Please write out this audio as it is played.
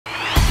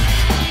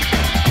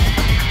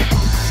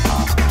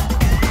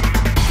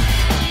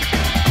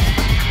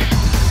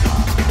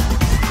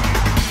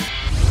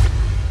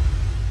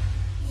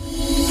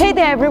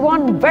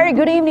everyone, very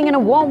good evening and a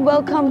warm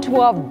welcome to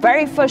our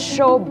very first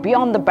show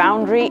Beyond the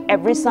Boundary.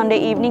 Every Sunday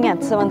evening at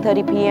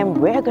 7:30 p.m.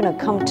 we're going to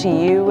come to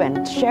you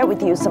and share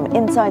with you some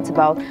insights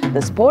about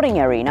the sporting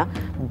arena.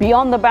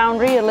 Beyond the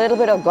Boundary, a little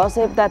bit of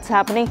gossip that's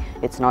happening.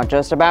 It's not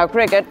just about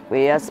cricket.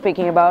 We are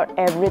speaking about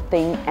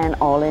everything and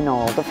all in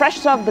all. The fresh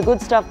stuff, the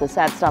good stuff, the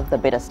sad stuff,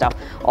 the bitter stuff.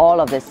 All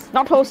of this.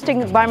 Not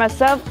hosting by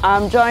myself.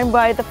 I'm joined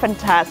by the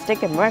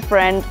fantastic and my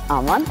friend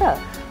Amantha.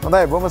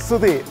 හොඳයි බොහොම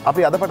ස්තුතියි.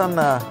 අපි අද පටන්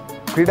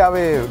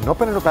ක්‍රීඩාවේ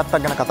නොපෙනෙන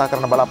පැත්තක් ගැන කතා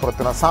කරන්න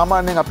බලාපොරොත්තු වෙනවා.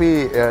 සාමාන්‍යයෙන් අපි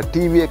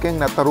ටීවී එකෙන්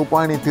නැත්නම්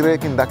රූපවාහිනී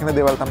තිරයකින් දකින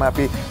දේවල් තමයි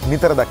අපි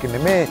නිතර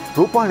දකින්නේ. මේ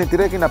රූපවාහිනී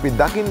තිරයකින් අපි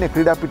දකින්නේ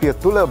ක්‍රීඩා පිටිය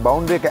තුල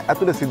බවුන්ඩරි එක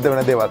ඇතුලේ සිද්ධ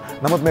වෙන දේවල්.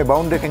 නමුත් මේ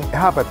බවුන්ඩරි එකෙන්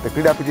එහා පැත්තේ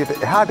ක්‍රීඩා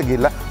පිටියට එහාට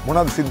ගිහිල්ලා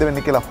මොනවද සිද්ධ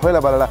වෙන්නේ කියලා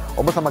හොයලා බලලා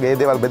ඔබ සමග මේ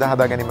දේවල් බෙදා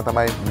හදා ගැනීම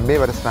තමයි මේ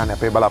වැඩසටහනේ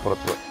අපේ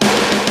බලාපොරොත්තුව.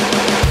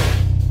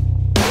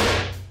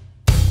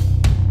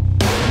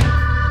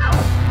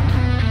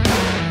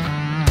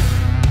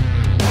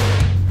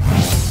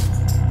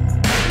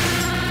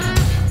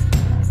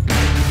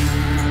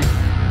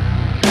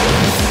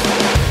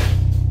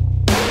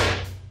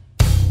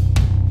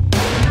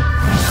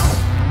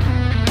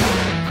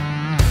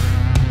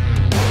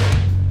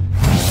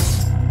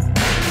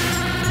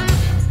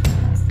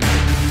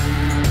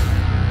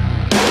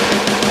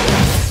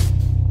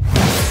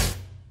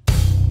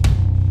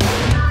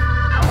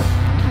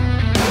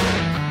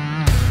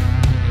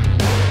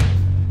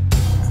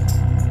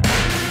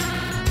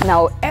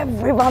 Now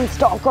everyone's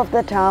talk of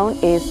the town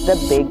is the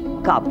big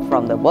cup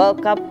from the World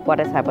Cup.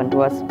 What has happened to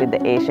us with the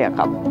Asia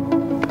Cup?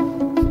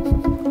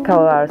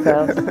 Cover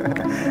ourselves.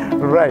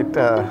 Right.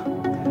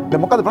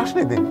 මොකද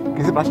ප්‍රශ්නේ ඉතින්?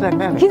 කිසි ප්‍රශ්නයක්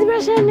නැහැ. කිසි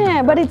ප්‍රශ්නයක්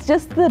නැහැ. But it's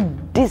just the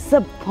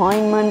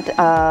disappointment.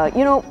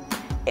 You know,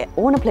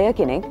 ඕන player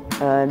කෙනෙක්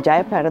ජය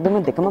පෙරදුම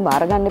දෙකම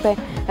බාර ගන්න එපා.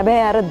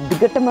 හැබැයි අර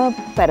දිගටම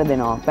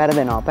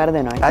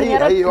පෙරදෙනවා.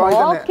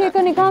 ඉතින්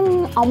ඒක නිකන්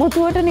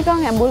අමුතුවට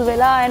නිකන් ඇඹුල්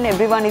වෙලා and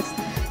everyone is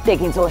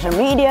taking social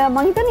media.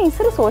 මං හිතන්නේ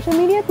ඉස්සර social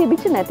media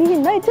තිබිච්ච නැති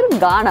හින්දා එච්චර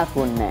ගාණක්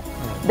වුණේ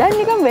නැහැ. දැන්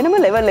නිකන් වෙනම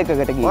level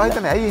එකකට ගිහිල්ලා. මම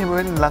හිතන්නේ ඇයි එහෙම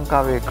වෙන්නේ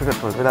ලංකාවේ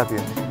ක්‍රිකට් වල වෙලා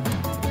තියෙන්නේ?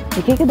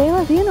 එක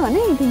දේවල් තියෙනවා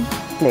නේ. ඉතින්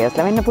players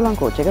ලා වෙන්න පුළුවන්,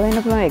 coach එක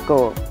වෙන්න පුළුවන්,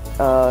 එක්කෝ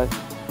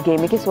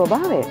game එකේ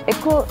ස්වභාවය,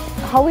 එක්කෝ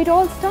how it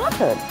all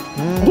started.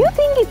 Do you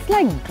think it's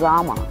like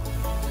drama?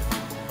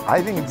 I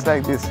think it's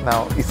like this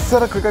now.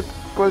 ඉස්සර ක්‍රිකට්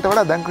වලට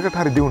වඩා දැන් ක්‍රිකට්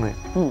හරි දියුණුයි.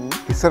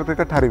 ඉස්සර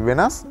ක්‍රිකට් හරි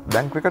වෙනස්,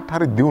 දැන් ක්‍රිකට්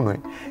හරි දියුණුයි.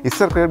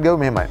 ඉස්සර ක්‍රිකට්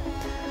ගාව මෙහෙමයි.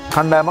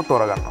 කණ්ඩායමක්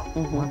තෝරගන්නවා.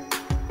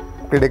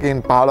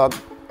 ක්‍රීඩකයන් 15ක්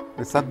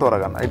 20ක්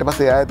තෝරගන්නවා. ඊට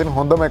පස්සේ ආයතන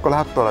හොඳම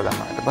 11ක්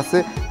තෝරගන්නවා. ඊට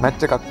පස්සේ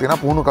මැච් එකක් තියෙනවා,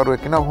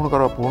 පුහුණුකරුවෙක් ඉන්නවා,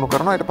 පුහුණුකරුවා පුහුණු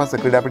කරනවා. ඊට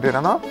පස්සේ ක්‍රීඩා පිටියට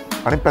යනවා.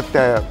 අනිත්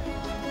පැත්තේ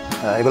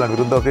ඒගොල්ලන්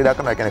විරුද්ධව ක්‍රීඩා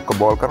කරනවා. ඒ කියන්නේ එක්ක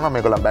බෝල් කරනවා,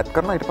 මේගොල්ලන් බැට්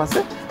කරනවා. ඊට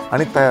පස්සේ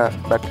අනිත් අය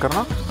බැට්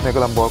කරනවා,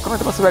 මේගොල්ලන් බෝල්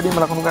කරනවා. ඊට පස්සේ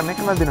වැඩිම ලකුණු ගන්න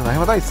එක නදිනවා.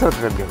 එහෙම තමයි ඉස්සර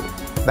ක්‍රිකට් ගේන්නේ.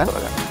 දැන්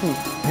තෝරගන්න.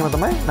 එහෙම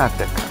තමයි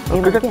නාට්‍යයක්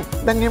කරන්නේ.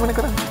 ක්‍රිකට් දැන් එහෙමනේ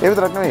කරන්නේ. ඒ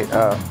විතරක් නෙවෙයි.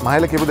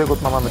 මහේල කියපු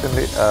දෙයක්වත් මම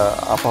මෙතනදී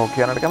අපහු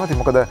කියන්නට කැමතියි.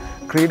 මොකද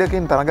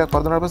ක්‍රීඩකයන් තරගයක්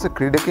වර්ධනය පස්සේ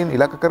ක්‍රීඩකයන්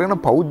ඉලක්ක කරගෙන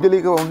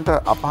පෞද්ගලිකව උන්ට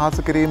අපහාස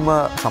කිරීම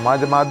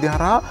සමාජ මාධ්‍ය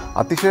හරහා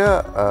අතිශය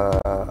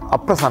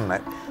අප්‍රසන්නයි.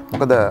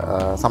 මොකද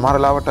සමහර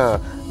වෙලාවට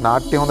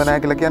නාට්‍ය හොඳ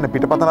නැහැ කියලා කියන්නේ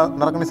පිටපත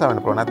නරක නිසා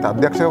වෙන්න පුළුවන්. නැත්නම්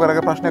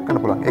අධ්‍යක්ෂකවරයාගේ ප්‍රශ්නයක්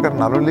වෙන්න පුළුවන්. ඒකට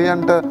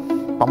නළුලියන්ට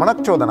පමණක්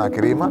චෝදනා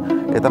කිරීම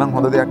ඒ තරම්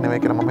හොඳ දෙයක්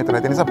නෙවෙයි කියලා මම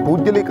හිතනවා. ඒ නිසා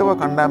පෞද්ගලිකව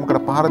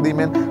කණ්ඩායමකට පහර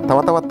දීමෙන් තව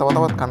තවත්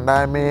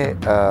කණ්ඩායමේ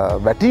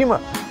වැටීම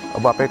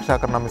ඔබ අපේක්ෂා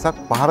කරන මිසක්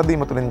පහර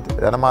දීම තුළින්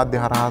ජනමාධ්‍ය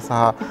හරහා සහ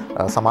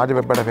සමාජ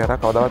වෙබ් අඩවි හරහා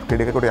කවදාවත්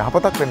ක්‍රීඩකයෙකුට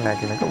යහපතක් වෙන්නේ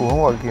නැහැ කියන එක බොහොම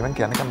වගකීමෙන්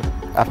කියන්න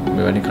කැමතියි.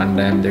 මෙවැනි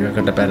කණ්ඩායම්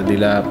දෙකකට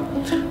පෙරදිලා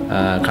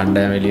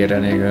කණ්ඩායම එළියට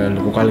යන එක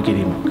ලොකු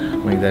කල්කිරීමක්.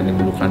 මම හිතන්නේ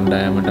මුළු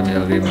කණ්ඩායමට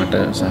මේ වගේ මට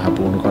සහ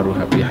පුහුණුකරු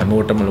අපි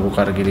හැමෝටම ලොකු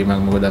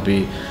කරකිරීමක්. මොකද අපි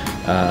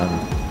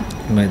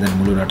මම දැන්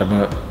මුළු රටම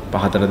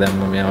පහතට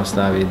දැම්ම මේ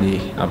අවස්ථාවේදී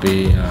අපි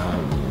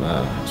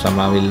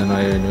සමාවිල්ලනවා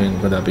වෙනුවෙන්.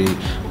 මොකද අපි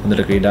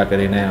හොඳට ක්‍රීඩා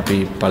කරේ නැහැ. අපි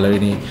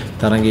පළවෙනි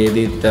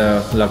තරගයේදීත්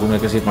ලකුණු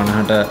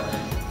 150ට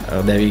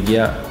දැවි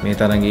ගියා. මේ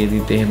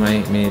තරගයේදීත් එහෙමයි.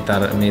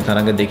 මේ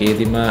තරග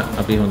දෙකේදීම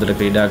අපි හොඳට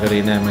ක්‍රීඩා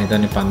කරේ නැහැ. මම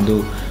හිතන්නේ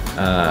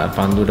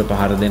පන්දුවට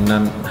පහර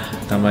දෙන්නම්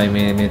තමයි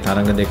මේ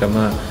තරග දෙකම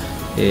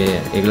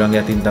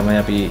ඒගොල්ලන්ගේ අතින් තමයි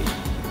අපි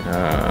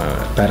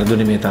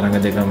පෙරදුනේ මේ තරග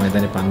දෙකම. මම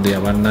හිතන්නේ පන්දු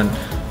යවන්නන්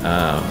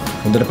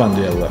හොඳට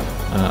පන්දු යවුවා.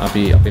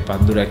 අපි අපේ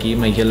පන්දු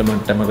රැකීම ඉහළ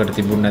මට්ටමකට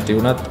තිබුණ නැති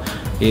වුණත්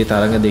ඒ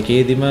තරඟ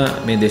දෙකේදීම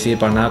මේ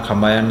 250ක්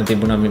හඹා යන්න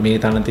තිබුණා. මේ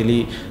තනතිලි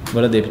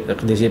වල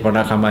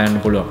 250ක් හඹා යන්න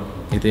පුළුවන්.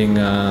 ඉතින්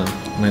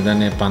මම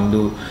හිතන්නේ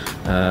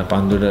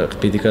පන්දුට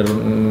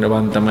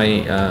පිටිකරුවන් තමයි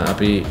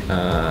අපි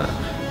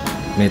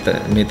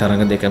මේ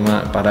තරඟ දෙකම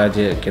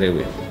පරාජය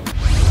කෙරෙව්වේ.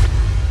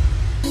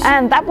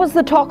 And that was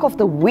the talk of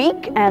the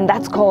week, and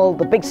that's called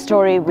The Big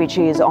Story, which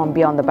is on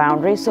Beyond the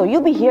Boundary. So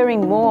you'll be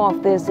hearing more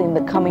of this in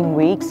the coming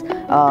weeks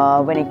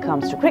when it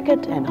comes to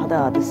cricket and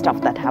other stuff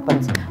that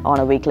happens on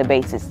a weekly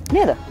basis.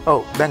 Neda?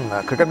 Oh, then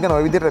cricket ගැන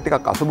ඔය විදිහට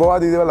ටිකක්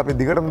අසුබවාදී දේවල් අපි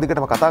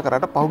දිගටම කතා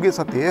කරාට පහුගිය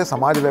සතියේ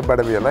සමාජ වෙබ්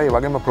අඩවිය වල ඒ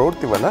වගේම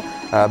ප්‍රවෘත්ති වල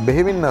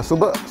බෙහෙවින්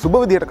සුබ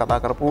විදිහට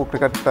කතා කරපු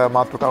ක්‍රිකට්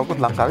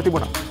මාතෘකාවකුත් ලංකාවේ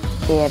තිබුණා.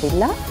 ඒ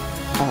ඇවිල්ලා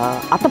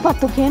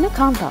අතපත්තු කියන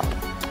කාන්තාව.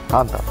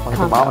 කාන්තාව. මම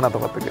හිතුවා මාව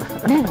නතපත්තු කියලා.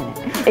 නෑ.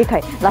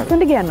 ඒකයි.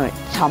 ලස්සනට කියන්නේ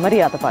චමරි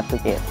අතපත්තු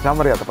කියලා.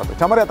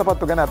 චමරි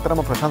අතපත්තු ගැන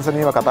ඇත්තටම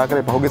ප්‍රශංසනීයව කතා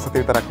කරේ පහුගිය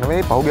සතිය විතරක්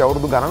නෙවෙයි පහුගිය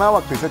අවුරුදු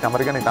ගණනාවක් තිස්සේ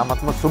චමරි ගැන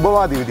ඉතාමත්ම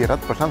සුබවාදී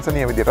විදිහටත්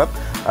ප්‍රශංසනීය විදිහටත්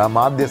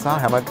මාධ්‍ය සහ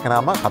හැම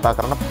කෙනාම කතා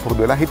කරන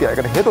පුරුදු වෙලා හිටියා.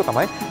 ඒකට හේතුව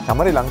තමයි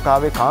චමරි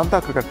ලංකාවේ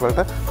කාන්තා ක්‍රිකට්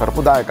වලට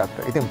කරපු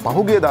දායකත්වය. ඉතින්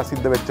පහුගියදා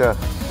සිද්ධ වෙච්ච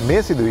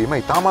මේ සිදුවීම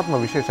ඉතාමත්ම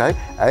විශේෂයි.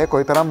 ඇය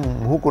කොයිතරම්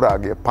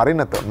මුහුකුරාගේ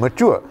පරිණත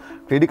මැචුව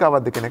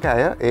ක්‍රීඩිකාවක්ද කියන එක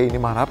ඇය ඒ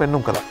ඉනිමහරහා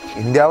පෙන්නුම් කළා.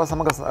 ඉන්දියාව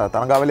සමග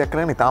තරඟාවලියක්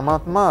කරගෙන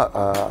ඉතාමත්ම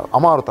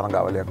අමාරු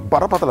තරඟාවලියක්,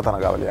 බරපතල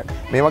තරඟාවලියක්.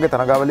 මේ වගේ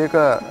තරඟාවලියක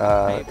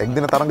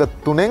එක්දින තරඟ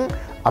 3න්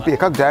අපි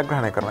එකක්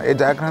ජයග්‍රහණය කරනවා. ඒ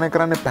ජයග්‍රහණය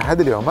කරන්නේ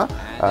පැහැදිලිවම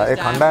ඒ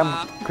කණ්ඩායම්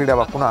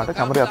ක්‍රීඩාවක් වුණාට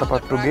චමරි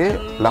අතපත්තුගේ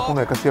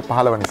ලකුණු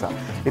 115 නිසා.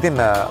 ඉතින්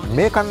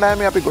මේ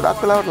කණ්ඩායමේ අපි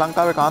ගොඩක් වෙලාවට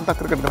ලංකාවේ කාන්තා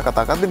ක්‍රිකට් ගැන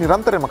කතා කරද්දී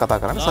නිරන්තරයෙන්ම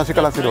කතා කරන්නේ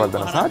සසිකලා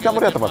සිරිවර්ධන සහ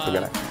චමරි අතපත්තු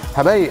ගැන.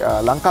 හැබැයි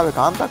ලංකාවේ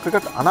කාන්තා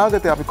ක්‍රිකට්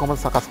අනාගතය අපි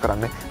කොහොමද සකස්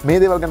කරන්නේ? මේ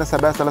දේවල් ගැන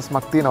සැබෑ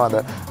සැලසුමක් තියනවාද?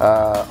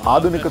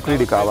 ආධුනික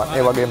ක්‍රීඩිකාවන්,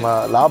 ඒ වගේම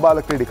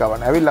ලාබාල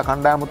ක්‍රීඩිකාවන් ඇවිල්ලා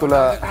කණ්ඩායම තුල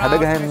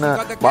හැඩගැහෙන්න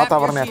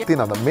වාතාවරණයක්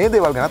තියනවාද? මේ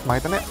දේවල් ගැනත් මම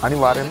හිතන්නේ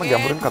අනිවාර්යයෙන්ම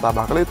ගැඹුරින් කතා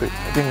බහ කළ යුතුයි.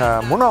 ඉතින්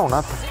මොන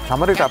වුණත්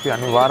චමරිට අපි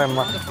අනිවාර්යයෙන්ම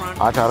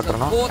ආචාර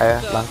කරනවා ඇය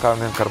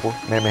ලංකාවෙන් කරපු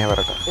මේ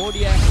මෙහෙවරට.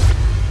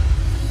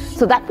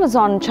 So that was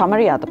on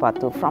Chamari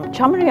Athapattu. From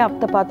Chamari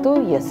Athapattu,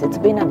 yes, it's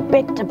been a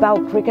bit about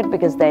cricket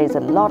because there is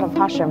a lot of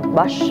hush and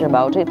bush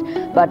about it.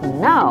 But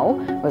now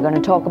we're going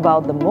to talk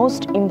about the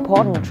most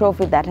important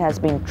trophy that has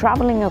been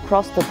traveling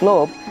across the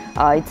globe.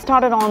 It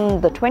started on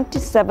the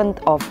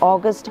 27th of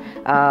August.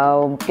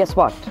 Guess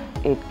what?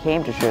 It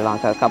came to Sri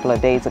Lanka a couple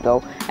of days ago,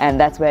 and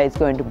that's where it's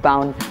going to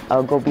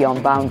go beyond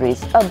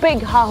boundaries. A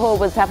big ha-ho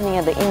was happening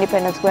at the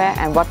Independence Square,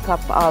 and what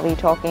cup are we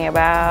talking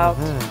about?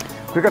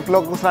 Cricket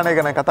ලෝක කුසලානය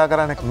ගැන කතා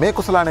කරන්නේ මේ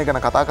කුසලානය ගැන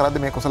කතා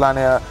කරද්දී මේ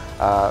කුසලානය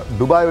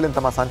Dubai වලින්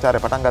තමයි සංචාරය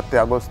පටන් ගත්තේ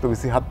අගෝස්තු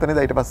 27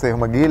 වෙනිදා. ඊට පස්සේ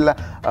එහෙම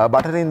ගිහිල්ලා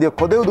බටහිර ඉන්දිය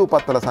කොදෙව්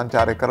දූපත්වල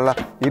සංචාරය කරලා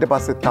ඊට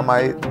පස්සේ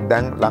තමයි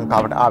දැන්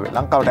ලංකාවට ආවේ.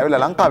 ලංකාවට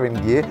ඇවිල්ලා ලංකාවෙන්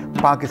ගියේ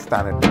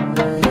පාකිස්තානෙට.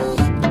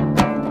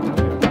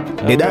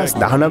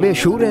 2019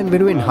 ශූරයන්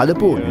වෙනුවෙන්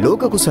හදපු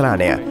ලෝක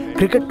කුසලානය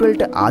ක්‍රිකට්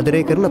වලට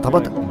ආදරය කරන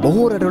තවත්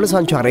බොහෝ රටවල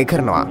සංචාරය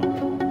කරනවා.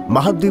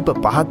 මහද්වීප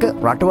 5ක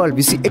රටවල්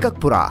 21ක්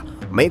පුරා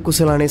මේ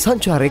කුසලානය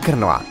සංචාරය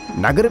කරනවා.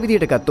 නගර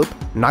විදියට ගත්තොත්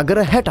නගර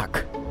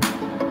 60ක්.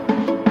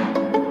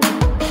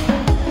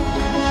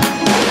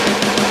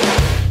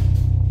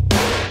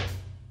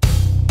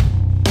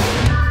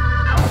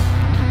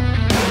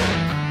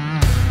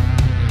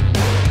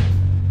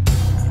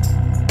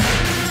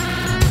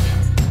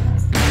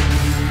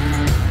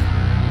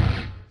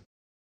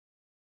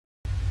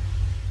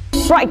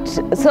 Right,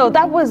 so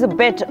that was a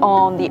bit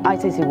on the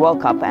ICC World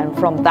Cup, and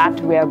from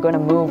that we are going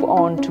to move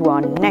on to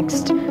our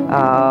next,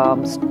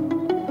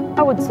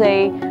 I would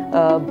say,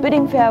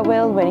 bidding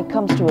farewell when it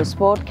comes to a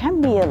sport can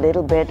be a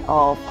little bit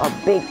of a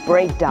big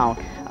breakdown.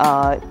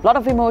 A lot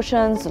of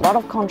emotions, a lot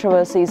of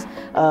controversies,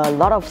 a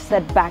lot of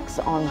setbacks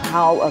on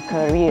how a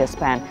career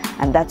span,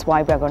 and that's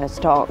why we're going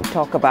to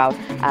talk about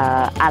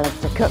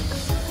Alistair Cook.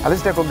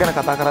 අලිස්ටර් කොක් ගැන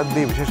කතා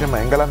කරද්දී විශේෂයෙන්ම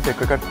එංගලන්තයේ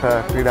cricket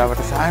ක්‍රීඩාවට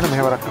සෑහෙන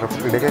මෙහෙවරක් කරපු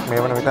ක්‍රීඩකෙක්. මේ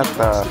වන විටත්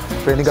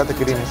ශ්‍රේණිගත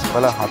කිරීම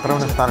වල 4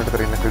 වෙනි ස්ථානයට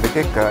පෙරෙන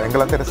ක්‍රීඩකෙක්.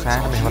 එංගලන්තයට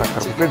සෑහෙන මෙහෙවරක්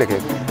කරපු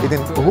ක්‍රීඩකෙක්.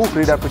 ඉතින් ඔහු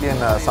ක්‍රීඩා පිටියෙන්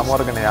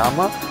සමවර්ගන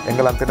යාම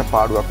එංගලන්තයට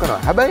පාඩුවක් කරනවා.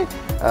 හැබැයි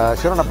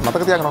ශරණ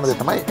මතක තියාගන්න ඕන දේ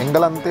තමයි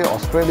එංගලන්තයේ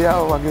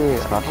ඕස්ට්‍රේලියාව වගේ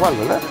රටවල්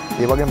වල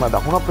ඒ වගේම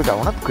දකුණු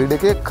අප්‍රිකාව වුණත්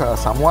ක්‍රීඩකෙක්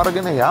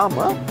සමවර්ගන යාම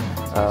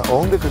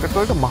ඔවුන්ගේ ක්‍රිකට්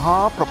වලට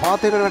මහා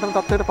ප්‍රපාතයකට වැටෙන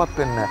තත්ත්වයට පත්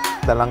වෙන්නේ.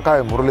 දැන්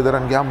ලංකාවේ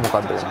මුරලිදරන් ගියාම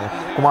මොකද වෙන්නේ?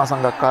 කුමාර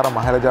සංගක්කාර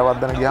මහේල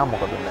ජයවර්ධන ගියාම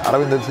මොකද වෙන්නේ?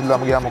 අරවින්ද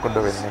සිල්වාම ගියාම මොකද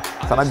වෙන්නේ?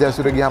 සනත්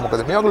ජයසූරිය ගියාම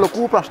මොකද? මේ වගේ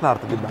ලොකු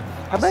ප්‍රශ්නාර්ථ තිබ්බා.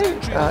 හැබැයි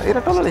ඒ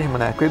රටවල එහෙම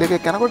නැහැ.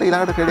 ක්‍රීඩකයෙක් යනකොට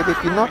ඊළඟට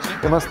ක්‍රීඩකයෙක් ඉන්නවා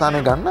එම ස්ථානය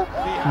ගන්න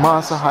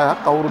මාස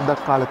 6ක්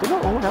අවුරුද්දක් කාලය තුල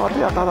ඔහු නැවත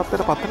යථා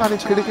තත්ත්වයට පත් වෙන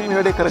අනිත් ක්‍රීඩකෙක් මේ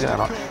වැඩේ කරගෙන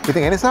යනවා.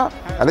 ඉතින් ඒ නිසා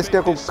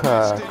ඇලිස්ටර් කුක්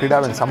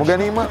ක්‍රීඩාවෙන් සමු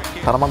ගැනීම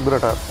තරමක්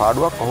දුරට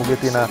පාඩුවක්. ඔහුගේ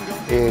තියෙන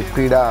ඒ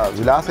ක්‍රීඩා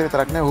විලාසය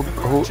විතරක් නෙවෙයි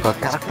ඔහු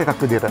කැරක්ටර්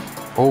එකක් විදියට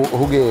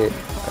ඔහුගේ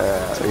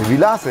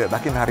විලාසය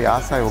දකින්න හරි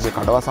ආසයි. ඔහුගේ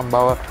කඩවසම්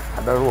බව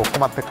අදරු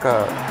ඔක්කොමත් එක්ක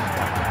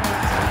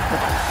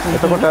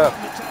එතකොට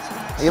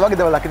ඒ වගේ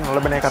දේවල් දකින්න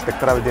නොලැබෙන එකත්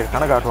එක්තරා විදිහට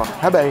කනගාටුවක්.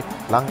 හැබැයි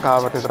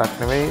ලංකාවට විතරක්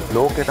නෙවෙයි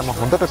ලෝකෙටම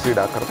හොඳට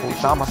ක්‍රීඩා කරපු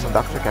ඉතාමත්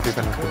දක්ෂ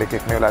කැපිටන්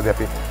ක්‍රීඩකෙක් මේ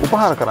වෙලාවේදී අපි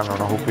උපහාර කරන්න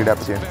ඕන. ඔහු ක්‍රීඩා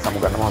පිටියෙන්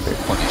සමුගන්න මොහොතේ.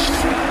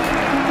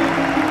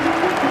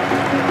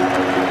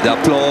 The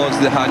applause,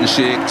 the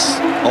handshakes,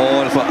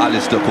 all for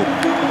Alistair Cook.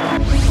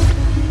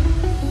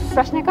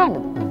 ප්‍රශ්න කාණ්ඩ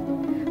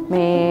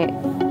මේ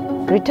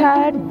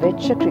retired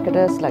veteran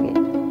cricketers lage,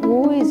 who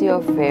is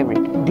your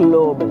favorite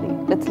globally?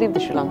 Let's leave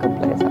the Sri Lankan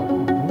players out.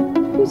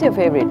 Who's your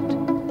favorite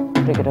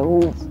cricketer who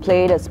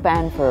played a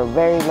span for a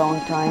very long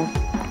time?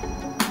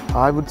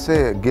 I would say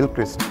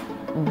Gilchrist.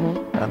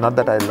 Not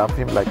that I love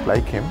him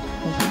like him,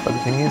 but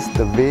the thing is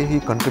the way he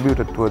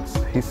contributed towards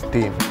his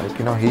team. Like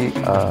he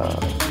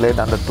played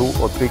under 2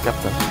 or 3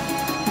 captains,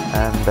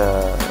 and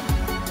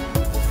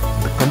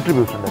the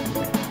contribution that he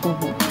made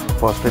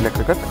for Australia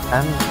cricket,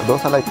 and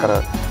those are like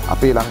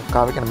අපේ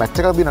ලංකාවේ කියන match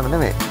එකක් දිනන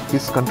නෙමෙයි.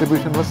 His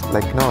contribution was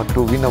like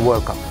to win a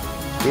World Cup.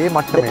 ඒ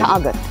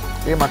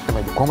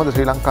මට්ටමේදී කොහොමද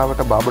ශ්‍රී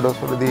ලංකාවට බාබඩෝස්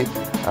වලදී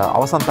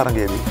අවසන්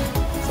තරගයේදී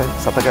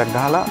සතකයක්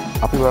ගහලා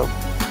අපිව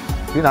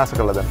විනාශ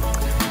කළා දැන්.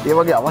 ඒ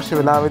වගේ අවශ්‍ය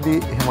වෙලාවෙදී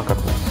එහෙම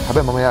කරනවා.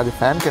 හැබැයි මම එයාගේ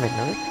ෆෑන් කෙනෙක්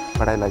නෙවෙයි,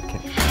 but I like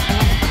him.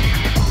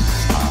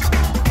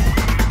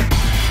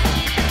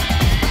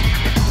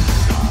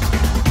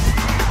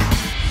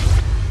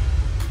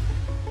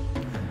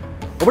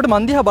 ඔබට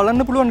මන් දිහා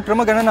බලන්න පුළුවන්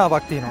ක්‍රම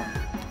ගණනාවක් තියෙනවා.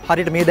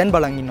 හරියට මේ දැන්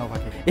බලන් ඉන්නවා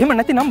වගේ. එහෙම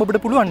නැතිනම් ඔබට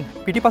පුළුවන්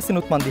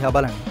පිටිපස්සෙනුත් මන් දිහා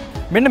බලන්න.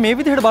 මෙන්න මේ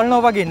විදිහට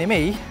බලනවා වගේ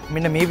නෙමෙයි,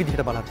 මෙන්න මේ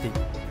විදිහට බලත්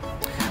තියෙනවා.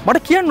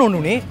 මට කියන්න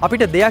ඕනුනේ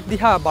අපිට දෙයක්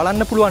දිහා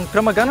බලන්න පුළුවන්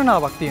ක්‍රම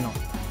ගණනාවක් තියෙනවා.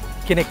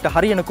 කෙනෙක්ට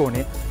හරියන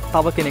කෝණේ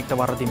තව කෙනෙක්ට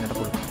වරදින්නට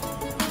පුළුවන්.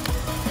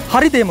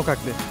 හරි දේ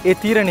මොකක්ද? ඒ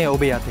තීරණය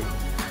ඔබේ අතේ.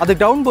 අද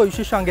ග්‍රවුන්ඩ් බෝයි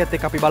විශේෂාංගයත්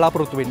එක්ක අපි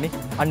බලාපොරොත්තු වෙන්නේ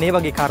අන්න ඒ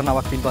වගේ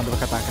කාරණාවක් පිළිබඳව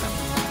කතා කරන්න.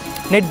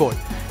 නෙට්බෝල්.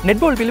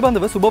 නෙට්බෝල්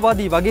පිළිබඳව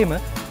සුබවාදී වගේම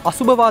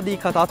අසුබවාදී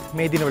කතාත්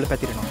මේ දිනවල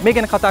පැතිරෙනවා. මේ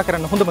ගැන කතා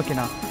කරන්න හොඳම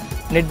කෙනා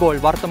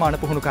නෙට්බෝල් වර්තමාන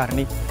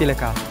පුහුණුකාරණි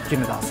තිලකා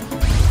ජිනදාස.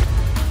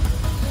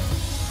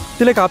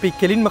 තිලකා අපි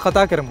කෙලින්ම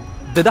කතා කරමු.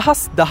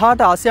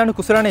 2018 ආසියානු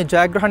කුසලානයේ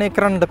ජයග්‍රහණය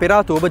කරන්නට පෙර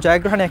ආතු ඔබ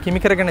ජයග්‍රහණයක් හිමි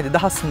කරගෙන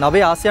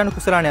 2009 ආසියානු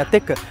කුසලානයත්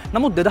එක්ක.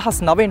 නමුත්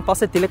 2009න්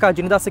පස්සේ තිලකා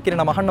ජිනදාස කියන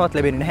නම අහන්නවත්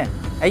ලැබෙන්නේ නැහැ.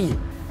 ඇයි?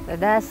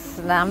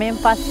 2009න්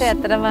පස්සේ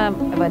අතරම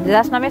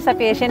 2009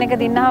 අපි ඒෂියන් එක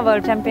දින්නා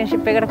වර්ල්ඩ්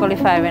චැම්පියන්ෂිප් එකට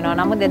ක්වොලිෆයි වෙනවා.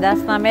 නමුත්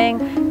 2009න්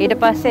ඊට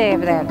පස්සේ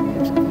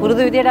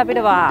පුරුදු විදියට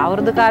අපිට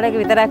අවුරුදු කාලයක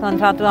විතරයි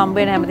කොන්ත්‍රාත්තුව හම්බ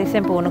වෙන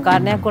හැමතිස්සෙම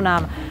පුහුණුකාරණයක්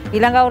වුණාම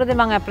ඊළඟ අවුරුද්දේ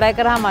මම ඇප්ලයි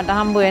කරාම මට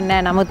හම්බ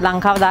වෙන්නේ නැහැ. නමුත්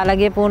ලංකාව දාලා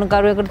ගිය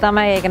පුහුණුකරුවෙකුට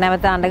තමයි ඒක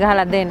නැවත අඬ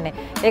ගහලා දෙන්නේ.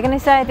 ඒක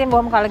නිසා ඉතින්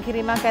බොහොම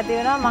කලකිරීමක් ඇති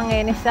වෙනවා. මම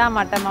ඒ නිසා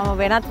මම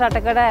වෙනත්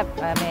රටකට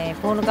මේ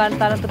පුහුණුකාරණ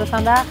තනතුර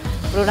සඳහා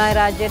බ්‍රුනයි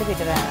රාජ්‍යයට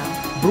පිටට යනවා.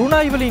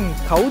 බ්‍රුනයි වලින්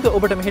කවුද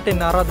ඔබට මෙහෙට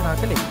එන්න ආරාධනා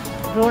කළේ?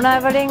 බ්‍රුනයි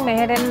වලින්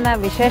මෙහෙට එන්න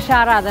විශේෂ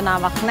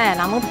ආරාධනාවක් නැහැ.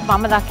 නමුත්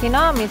මම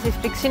දකිනවා මිසිස්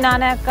ට්‍රික්සි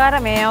නානායක්කාර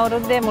මේ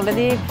අවුරුද්දේ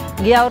මුලදී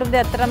ගිය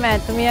අවුරුද්දේ ඇත්තටම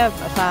එතුමිය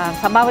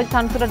සභාපති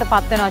තනතුරට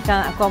පත්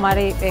වෙනවා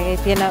කොමාරි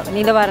තියෙන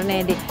නිල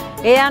වර්ණයේදී.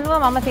 ඒ අනුව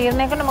මම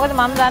තීරණය කරනවා මොකද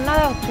මම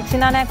දන්නවා ට්‍රික්සි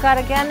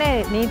නානායක්කාර කියන්නේ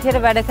නීතියට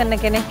වැඩ කරන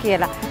කෙනෙක්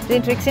කියලා.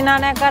 ඉතින් ට්‍රික්සි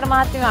නානායක්කාර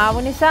මහත්මිය ආව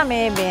නිසා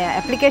මේ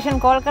ඇප්ලිකේෂන්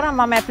කෝල් කරා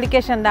මම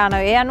ඇප්ලිකේෂන්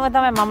දානවා. ඒ අනුව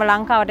තමයි මම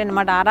ලංකාවට එන්න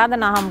මට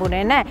ආරාධනා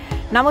හම්බුනේ නැහැ.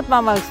 නමුත්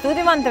මම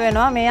ස්තුතිවන්ත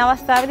වෙනවා මේ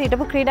අවස්ථාවේදී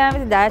හිටපු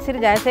ක්‍රීඩාවිද ජයසිරි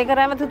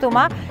ජයසේකර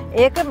ඇමතිතුමා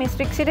ඒක මිස්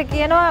ට්‍රික්සිට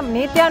කියනවා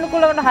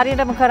නීත්‍යානුකූලව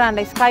හරියටම කරන්න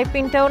ස්කයිප්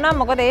ඉන්ටර්වුව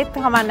නම් මොකද ඒත්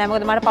කමන්නේ නැහැ.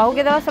 මොකද මට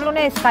පහුගිය දවස්වල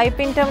උනේ ස්කයිප්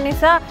ඉන්ටර්වුව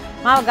නිසා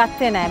මාව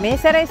ගත්තේ නැහැ. මේ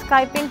සැරේ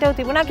ස්කයිප් ඉන්ටර්වුව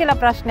තිබුණා කියලා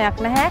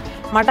ප්‍රශ්නයක් නැහැ.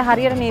 මට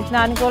හරියට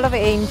නීත්‍යානුකූලව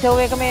ඒ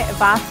ඉන්ටර්වුව එක මේ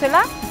පාස්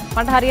වෙලා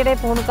මට හරියට ඒ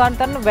පුහුණුකාරණ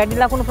තරන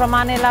වැඩි ලකුණු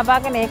ප්‍රමාණය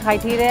ලබාගෙන ඒ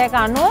ක්‍රයිටීරියා එක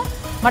අනුව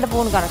මට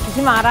පුහුණු කරන්න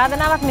කිසිම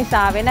ආරාධනාවක්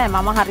නිසා ආවේ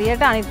නැහැ. මම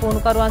හරියට අනිත්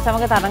පුහුණුකරුවන්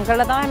සමග තරඟ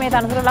කරලා තමයි මේ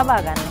තනතුර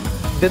ලබා ගන්නේ.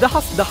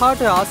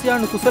 2018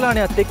 ආසියානු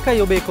කුසලානයත්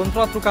එක්කයි ඔබේ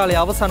කොන්ත්‍රාත්තු කාලය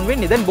අවසන්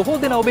වෙන්නේ. දැන් බොහෝ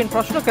දෙනා ඔබෙන්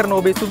ප්‍රශ්න කරන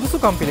ඔබේ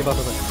සුදුසුකම්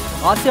පිළිබඳව.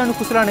 ආසියානු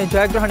කුසලානයේ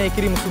ජයග්‍රහණය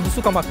කිරීම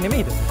සුදුසුකමක්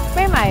නෙමෙයිද?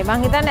 මේමයි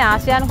මං හිතන්නේ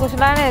ආසියානු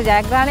කුසලානයේ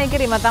ජයග්‍රහණය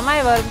කිරීම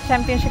තමයි වර්ල්ඩ්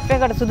චැම්පියන්ෂිප්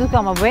එකට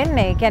සුදුසුකම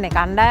වෙන්නේ. ඒ කියන්නේ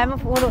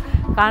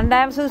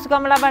කණ්ඩායම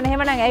සුදුසුකම ලබන්නේ.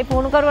 එහෙමනම් ඇයි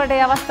පුහුණුකරුවට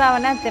ඒ අවස්ථාව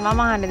නැත්තේ?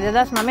 මම අහන්නේ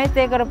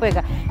 2009 ඒ කරපු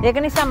එක. ඒක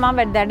නිසා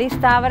මම දැඩි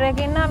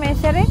ස්ථාවරයක ඉන්නවා මේ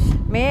සැරේ.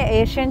 මේ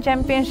ඒෂියන්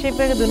චැම්පියන්ෂිප්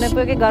එක දුන්නපු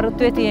එකේ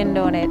ගරුත්වය තියෙන්න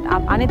ඕනේ.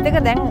 අනිත් එක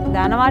දැන්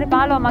ජනවාරි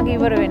 15 මගේ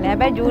ඉවර වෙන්නේ.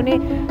 හැබැයි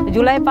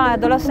ජූලයි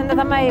 12 වෙනිදා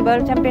තමයි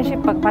වර්ල්ඩ්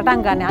චැම්පියන්ෂිප්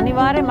පටන් ගන්න.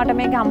 අනිවාර්යයෙන් මට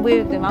මේක හම්බ වෙ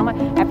යුතුයි. මම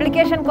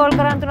ඇප්ලිකේෂන් කෝල්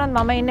කරන් තුනත්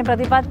මම ඉන්නේ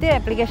ප්‍රතිපත්තිය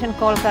ඇප්ලිකේෂන්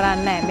කෝල්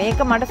කරන්නේ නැහැ.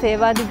 මේක මට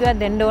සේවාදිගයක්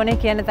දෙන්න ඕනේ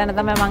කියන තැන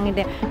තමයි මං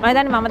හිටියේ. මම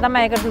හිතන්නේ මම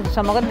තමයි ඒකට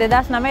සුදුසු. මොකද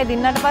 2009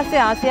 දින්නට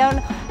පස්සේ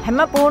ආසියාව හැම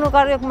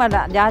පුහුණුකරුවෙක්ම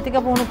ජාතික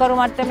පුහුණුකරු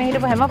මට්ටමේ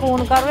හිටපු හැම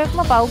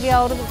පුහුණුකරුවෙක්ම පහුගිය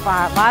අවුරුදු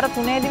පාර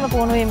 3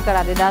 පුහුණු වීම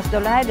කරා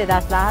 2012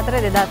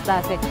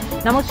 2014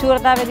 2016. නමුත්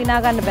ශූරතාවය දිනා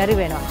ගන්න බැරි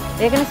වෙනවා.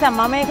 ඒක නිසා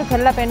මම මේක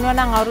කළා පෙන්වනවා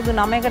නම් අවුරුදු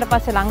 9කට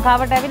පස්සේ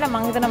ලංකාවට ඇවිල්ලා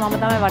මම හිතනවා මම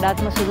තමයි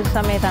වඩාත්ම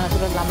සුදුසු මේ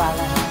තනතුර ලබා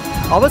ගන්න.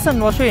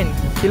 අවසන් වශයෙන්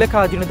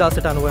තිලකා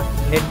ජිනදාසට අනුව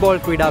නෙට්බෝල්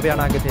ක්‍රීඩාවේ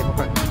අනාගතය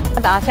මොකක්ද?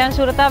 ආසියානු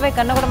ශූරතාවය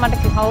කරනකොට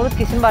මට කවුරුත්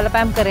කිසිම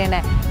බලපෑම් කරේ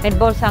නැහැ.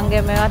 නෙට්බෝල්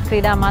සංගමයේවත්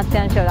ක්‍රීඩා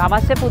අමාත්‍යාංශය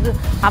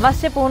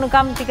අවශ්‍ය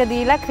පුහුණුකම් ටික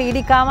දීලා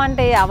ක්‍රීඩිකාවන්ට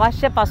ඒ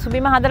අවශ්‍ය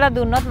පසුබිම හදලා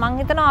දුන්නොත් මං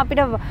හිතනවා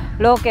අපිට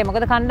ලෝකේ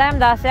මොකද කණ්ඩායම්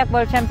 16ක්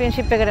වර්ල්ඩ්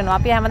චැම්පියන්ෂිප් එකට එනවා.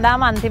 අපි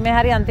හැමදාම අන්තිමේ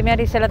හරි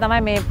ඉස්සෙල්ලා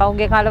තමයි මේ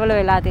පහුගිය කාලවල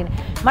වෙලා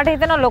තියෙන්නේ. මට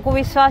හිතෙනවා ලොකු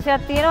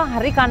විශ්වාසයක් තියෙනවා.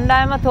 හරි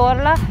කණ්ඩායම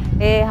තෝරලා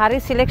ඒ හරි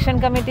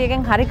සිලෙක්ෂන් කමිටි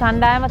එකෙන් හරි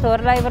කණ්ඩායම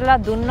තෝරලා ඉවරලා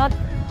දුන්නොත්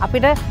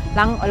අපිට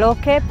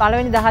ලෝකේ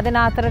පළවෙනි 10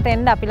 දෙනා අතරට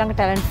එන්න අපි ළඟ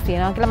ටැලන්ට්ස්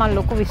තියෙනවා කියලා මම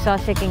ලොකු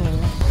විශ්වාසයකින්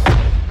ඉන්නේ.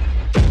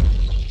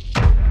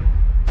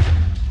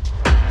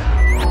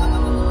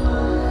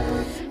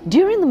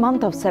 During the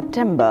month of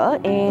September,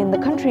 in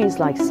the countries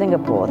like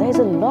Singapore, there's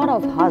a lot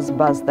of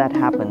buzz that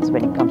happens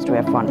when it comes to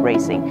F1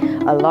 racing.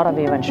 A lot of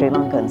even Sri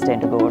Lankans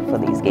tend to go out for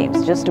these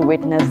games just to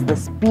witness the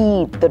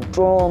speed, the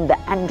drone, the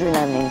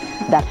adrenaline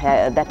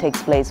that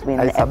takes place when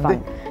the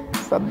F1.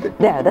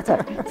 Yeah, that's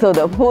right. So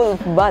the whole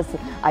buzz,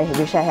 I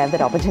wish I had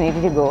that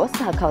opportunity to go.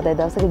 Kawada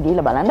dawasaka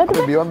gila balanda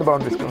tiba. Beyond the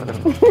boundaries කරනවා.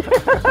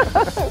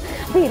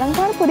 අපි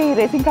ඊළඟට පොඩි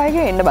racing car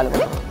එකේ එන්න බලමු.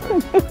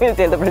 We'll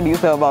tell the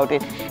producer about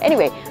it.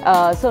 Anyway,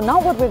 so now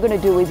what we're going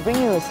to do is bring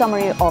you a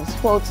summary of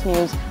sports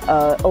news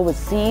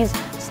overseas.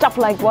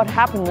 Stuff like what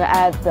happened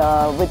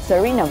with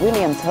Serena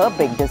Williams, her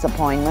big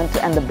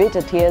disappointment and the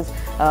bitter tears.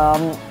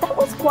 That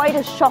was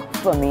quite a shock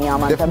for me,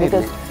 Amantha,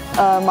 because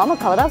මම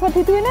කවදාකවත්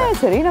හිතුවේ නෑ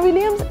සෙරීනා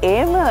Williams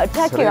ඒම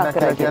attack එකක්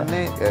කරා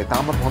කියන්නේ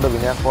තාමත් හොඳ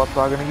විනයක්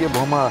පවත්වාගෙන ගිය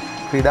බොහොම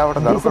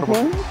ක්‍රීඩාවට දරු කරපු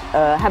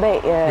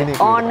හැබැයි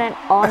on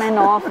and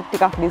off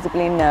ටිකක්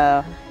ඩිසිප්ලින්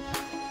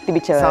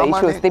තිබිච්ච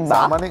ඉෂුස් තිබ්බා.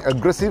 සාමාන්‍යයෙන්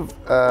ඇග්‍රෙසිව්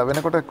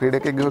වෙනකොට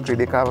ක්‍රීඩකයෙක්ගේ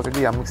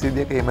ක්‍රීඩිකාවකගේ යම් කිසි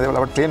විදියක එහෙම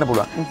දේවල් අපිට පේන්න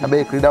පුළුවන්.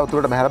 හැබැයි ක්‍රීඩාව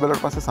තුළට බහැලා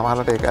බලුවට පස්සේ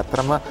සමහරවිට ඒක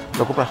ඇත්තටම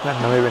ලොකු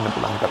ප්‍රශ්නයක් නෙවෙයි වෙන්න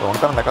පුළුවන්. ඒකට ඕන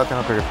තරම් දැකලා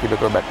තියෙනවා ක්‍රිකට්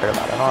ක්‍රීඩකව බැට් එක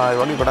දානවා. ඒ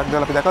වගේ ගොඩක්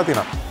දේවල් අපි දැකලා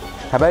තියෙනවා.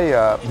 හැබැයි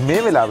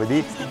මේ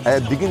වෙලාවේදී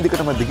දිගින්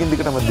දිගටම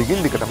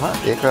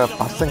ඒක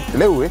පස්සෙන්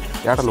එළෙව්වේ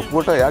එයාට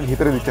ලොකුවට එයාගේ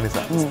හිතේ දිච්ච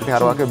නිසා. ඉතින්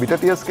අර වගේ බිටර්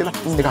ටියර්ස් කියලා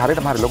ඒක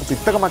හරියටම හරි ලොකු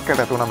පිටකමක්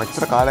යට ඇතුණා.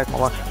 මෙච්චර කාලයක්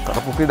මම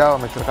කරපු ක්‍රීඩාව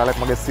මෙච්චර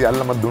කාලයක් මගේ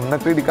සියල්ලම දුන්න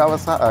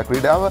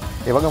ක්‍රීඩාව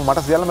ඒ වගේම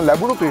මට සියල්ලම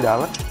ලැබුණු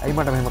ක්‍රීඩාව ඇයි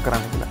මට මෙහෙම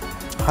කරන්න කියලා.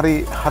 හරි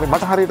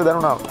මට හරියට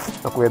දැනුණා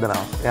ලොකු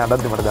වේදනාවක්. එයා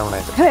අදද්දි මට දැනුණා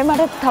ඒක. හැබැයි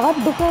මට තවත්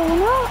දුක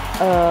වුණා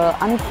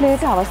අනිත්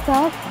ප්ලේයට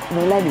අවස්ථාවක්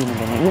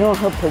නොලැබීමෙන්. You know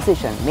her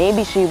position.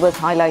 Maybe she was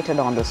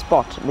highlighted on the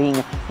spot being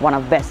one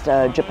of best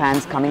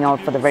Japan's coming out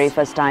for the very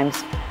first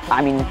times.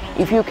 I mean,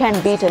 if you can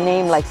beat a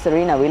name like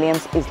Serena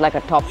Williams is like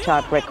a top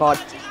chart record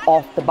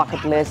off the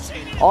bucket list,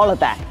 all of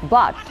that.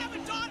 But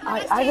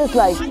I was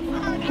like,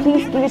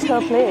 please give it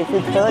her place.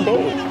 It's her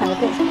day kind of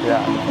thing.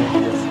 Yeah,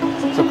 yes.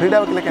 So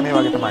ක්‍රීඩාව කියලා කියන්නේ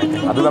වගේ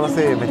තමයි. අද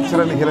දවසේ මෙච්චර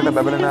ඉහළට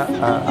බබලන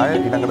අය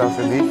ඊළඟ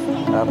දවසේදී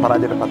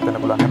පරාජයට පත් වෙන්න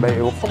පුළුවන්. හැබැයි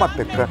ඒ ඔක්කොමත්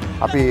එක්ක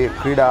අපි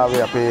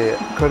ක්‍රීඩාවේ අපේ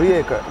කරියර්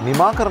එක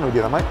නිමා කරන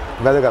විදිය තමයි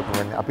වැදගත්ම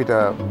වෙන්නේ. අපිට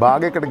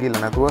භාගයකට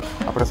ගිහිල්ලා නැතුව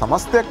අපිට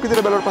සමස්තයක්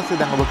විදිහට බැලුවට පස්සේ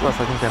දැන් ඔබ කිව්වා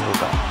සචින්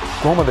තෙන්ඩුල්කර්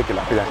කොහොමද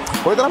කියලා අපි දැන්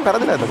කොයිතරම්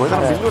පෙරදිලාද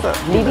කොයිතරම් බිඳුවට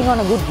leading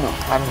on a good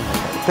note.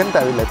 එතෙන්ට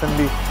ඇවිල්ලා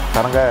එතෙන්දී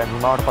තරඟ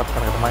නිමාවට පත්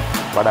කරන එක තමයි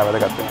වඩා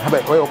වැදගත් වෙන්නේ.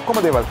 හැබැයි ඔය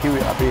ඔක්කොම දේවල්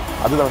කිව්වේ අපි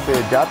අද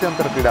දවසේ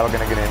ජාත්‍යන්තර ක්‍රීඩාව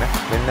ගැන ගෙන එන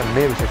මෙන්න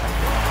මේ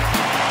විශේෂත්වය.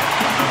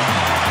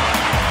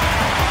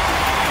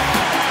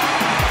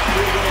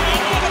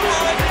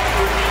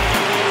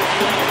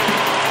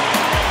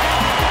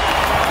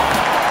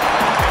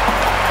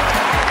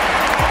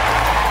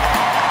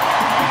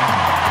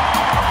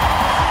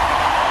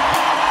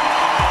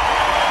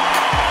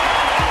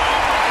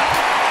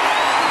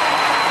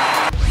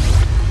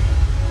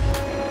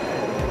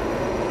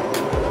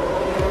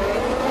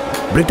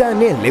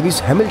 බ්‍රිතාන්‍යයේ ලෙවිස්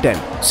හැමිල්ටන්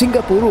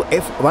සිංගප්පූරු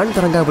F1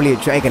 තරඟාවලියේ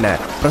ජයගෙන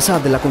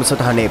ප්‍රසාද ලකුණු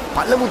සටහනේ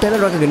පළමු තැන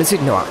රැකගෙන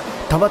සිටිනවා.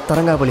 තවත්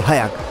තරඟාවලි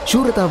 6ක්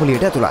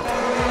ශූරතාවලියට ඇතුළත්.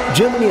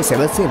 ජර්මනියේ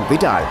සෙබස්ටියන්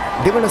විටාල්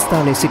දෙවන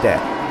ස්ථානයේ සිට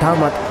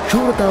තාමත්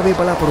ශූරතාවයේ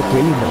බලාපොරොත්තු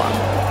වෙමින් ඉන්නවා.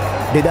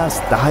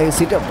 2010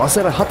 සිට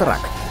වසර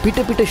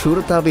 4ක් පිට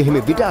ශූරතාවයේ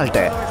හිමි විටාල්ට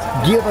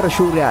ගියවර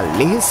ශූරයා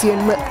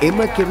ලෙහෙසියෙන්ම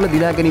එම කිරුළ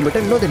දිනා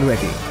ගැනීමට නොදෙනු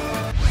ඇති.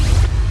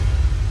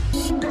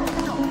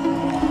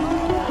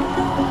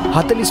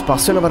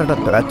 45 වන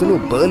වරටත් පැවැත්වුණු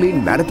බර්ලින්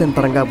මැරතන්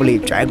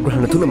තරඟාවලියේ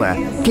ජයග්‍රහණ තුනම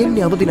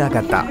කෙන්යා අවදිනා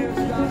ගත්තා.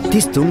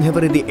 33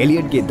 හැවරේදී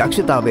එලියට්ගේ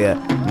දක්ෂතාවය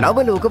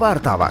නව ලෝක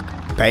වාර්තාවක්.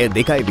 පැය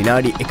 2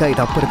 විනාඩි 1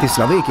 තප්පර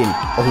 39කින්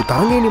ඔහු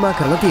තරඟය නිමා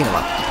කරලා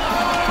තියෙනවා.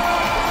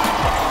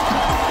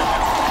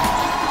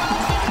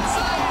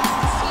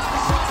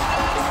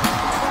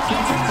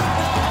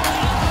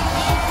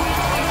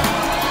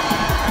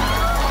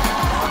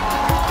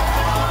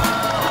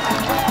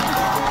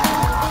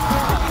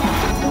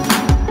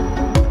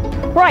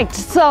 Right,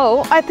 so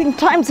I think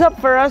time's up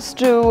for us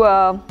to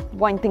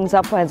wind things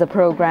up as a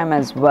program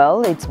as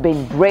well. It's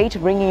been great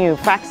bringing you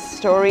facts,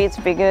 stories,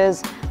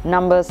 figures,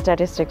 numbers,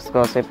 statistics,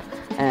 gossip,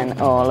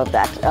 and all of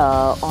that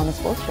on a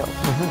sports show.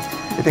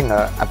 ඉතින්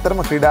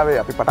අත්‍තරම ක්‍රීඩාවේ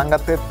අපි පටන්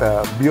ගත්තෙත්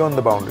beyond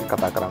the boundary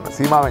කතා කරන්න.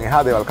 සීමාවෙන්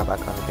එහා දේවල්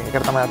කතා කරන්න. ඉතින්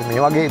ඒකට තමයි අපි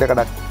මේ වගේ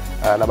ඉඩකඩක්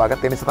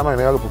ලබාගත්තේ. ඒ නිසා තමයි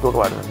මේ වගේ පුටුවක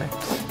වාඩි වෙන්නේ.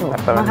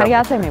 මම හරි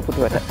ආසයි මේ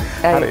පුටුවට.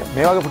 හරි.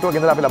 මේ වගේ පුටුවක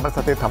ඉඳලා අපි ලබන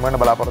සතියේ හමු වෙන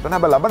බලාපොරොත්තු වෙනවා.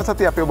 හැබැයි ලබන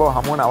සතියේ අපි ඔබව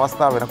හමු වෙන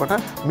අවස්ථාව වෙනකොට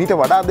මීට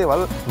වඩා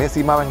දේවල් මේ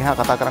සීමාවෙන් එහා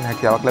කතා කරන්න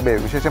හැකියාවක් ලැබේ.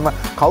 විශේෂයෙන්ම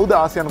කවුද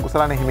ආසියානු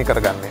කුසලානේ හිමි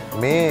කරගන්නේ?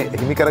 මේ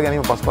හිමි කර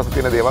ගැනීම පසුපස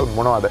තියෙන දේවල්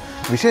මොනවද?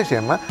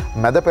 විශේෂයෙන්ම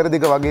මැද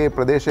පෙරදිග වගේ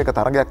ප්‍රදේශයක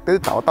තරගයක්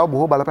තේදී තව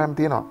බොහෝ බලපෑම්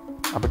තියෙනවා.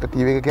 අපිට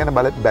ටීවී එක කියන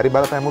බැරි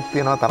බලපෑමුත්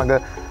තියෙනවා තරඟ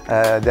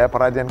ජය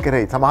පරාජයන්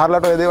කෙරෙහි.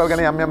 සමහරවිට ඔය දේවල්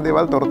ගැන යම්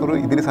දේවල් තොරතුරු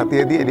ඉදිරි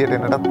සතියේදී එළියට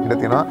එන්නටත් ඉඩ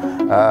තියෙනවා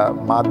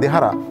මාධ්‍ය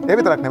හරහා. ඒ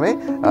විතරක් නෙමෙයි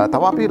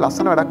තව අපි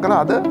ලස්සන වැඩක්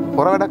කළා අද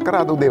හොර වැඩක්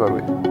කරා අද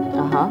උදේවරුේ.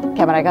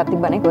 Camera එකක්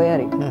තිබ්බනේ කොහේ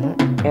හරි.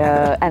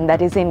 And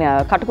that is in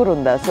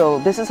Katukurunda. So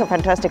this is a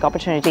fantastic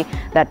opportunity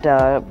that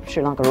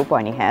Sri Lanka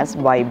Rupavahini has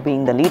by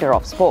being the leader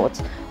of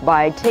sports,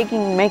 by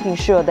making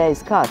sure there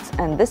is cuts.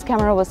 And this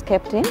camera was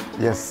kept in?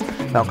 Yes.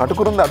 Now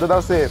Katukurunda අද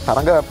දවසේ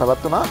තරඟ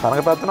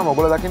පැවැත්වුණා.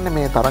 මොගොල්ලෝ දකින්නේ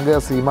මේ තරඟ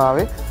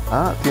සීමාවේ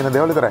තියෙන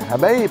දේවල් විතරයි.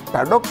 හැබැයි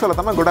පැඩොක්ස් වල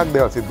තමයි ගොඩක්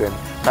දේවල් සිද්ධ වෙන්නේ.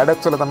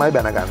 පැඩොක්ස් වල තමයි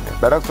දැනගන්නේ.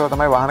 පැඩොක්ස් වල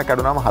තමයි වාහන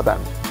කැඩුනාම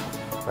හදන්නේ.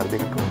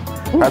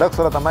 පැඩොක්ස්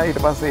වල තමයි ඊට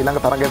පස්සේ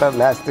ඊළඟ තරගයට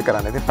ලෑස්ති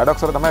කරන්නේ. ඉතින්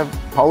පැඩොක්ස් වල තමයි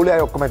පවුලේ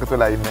අය ඔක්කොම එකතු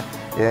වෙලා ඉන්නේ.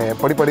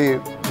 පොඩි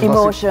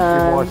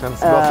emotions,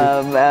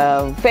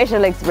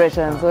 facial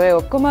expressions ඔය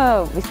ඔක්කොම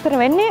විස්තර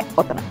වෙන්නේ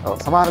ඔතන. ඔව්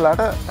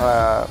සමහරලාට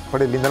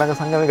පොඩි ලින්දලඟ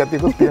සංගමයේ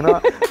ගතියකුත් තියෙනවා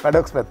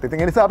පැඩොක්ස් පැත්තේ.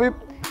 ඉතින් ඒ නිසා අපි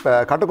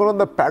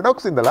කටුකුරුන්ද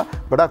පැඩොක්ස් ඉඳලා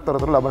ගොඩක්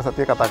තොරතුරු ලබන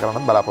සතියේ කතා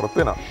කරන්න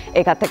බලාපොරොත්තු වෙනවා.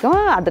 ඒකත් එක්කම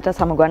අදට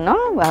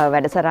සමුගන්නවා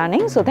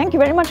වැඩසටහනින්. So thank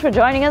you very much for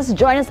joining us.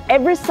 Join us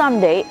every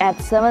Sunday at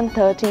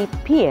 7:30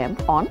 PM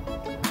on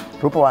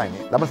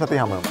Rupavahini. ලබන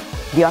සතියේ හමුවෙමු.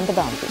 Beyond the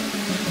Boundary.